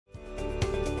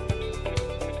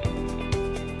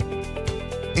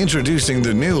Introducing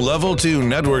the new Level 2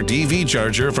 networked EV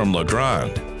charger from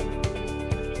Legrand.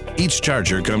 Each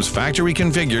charger comes factory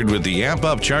configured with the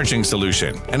AmpUp charging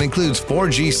solution and includes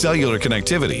 4G cellular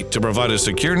connectivity to provide a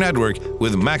secure network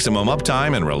with maximum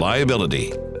uptime and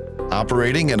reliability.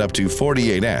 Operating at up to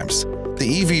 48 amps,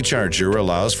 the EV charger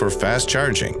allows for fast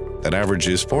charging that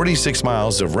averages 46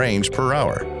 miles of range per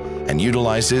hour and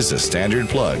utilizes a standard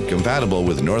plug compatible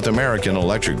with North American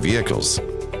electric vehicles.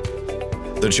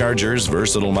 The charger's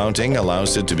versatile mounting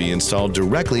allows it to be installed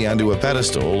directly onto a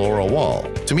pedestal or a wall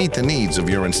to meet the needs of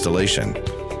your installation.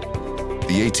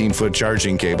 The 18-foot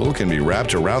charging cable can be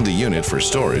wrapped around the unit for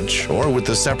storage or with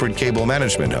a separate cable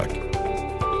management hook.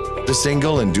 The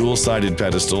single and dual-sided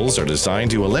pedestals are designed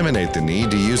to eliminate the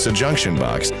need to use a junction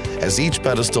box, as each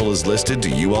pedestal is listed to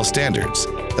UL standards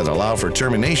that allow for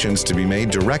terminations to be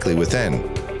made directly within.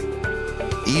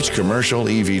 Each commercial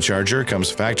EV charger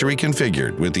comes factory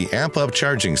configured with the AmpUp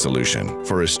charging solution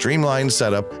for a streamlined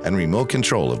setup and remote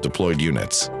control of deployed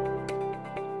units.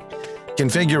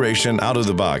 Configuration out of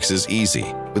the box is easy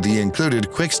with the included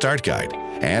quick start guide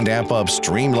and AmpUp's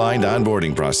streamlined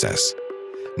onboarding process.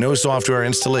 No software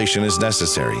installation is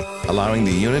necessary, allowing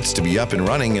the units to be up and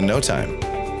running in no time.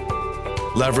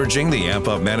 Leveraging the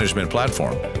AmpUp management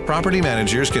platform, property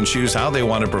managers can choose how they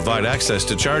want to provide access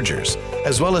to chargers,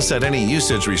 as well as set any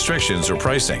usage restrictions or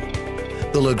pricing.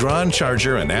 The Legrand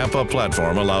Charger and AmpUp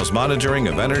platform allows monitoring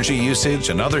of energy usage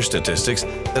and other statistics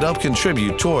that help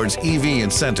contribute towards EV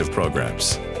incentive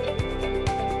programs.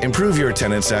 Improve your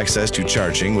tenants' access to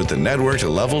charging with the networked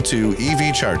Level 2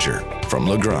 EV charger from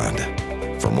Legrand.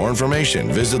 For more information,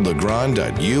 visit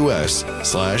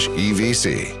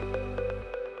legrand.us/EVC.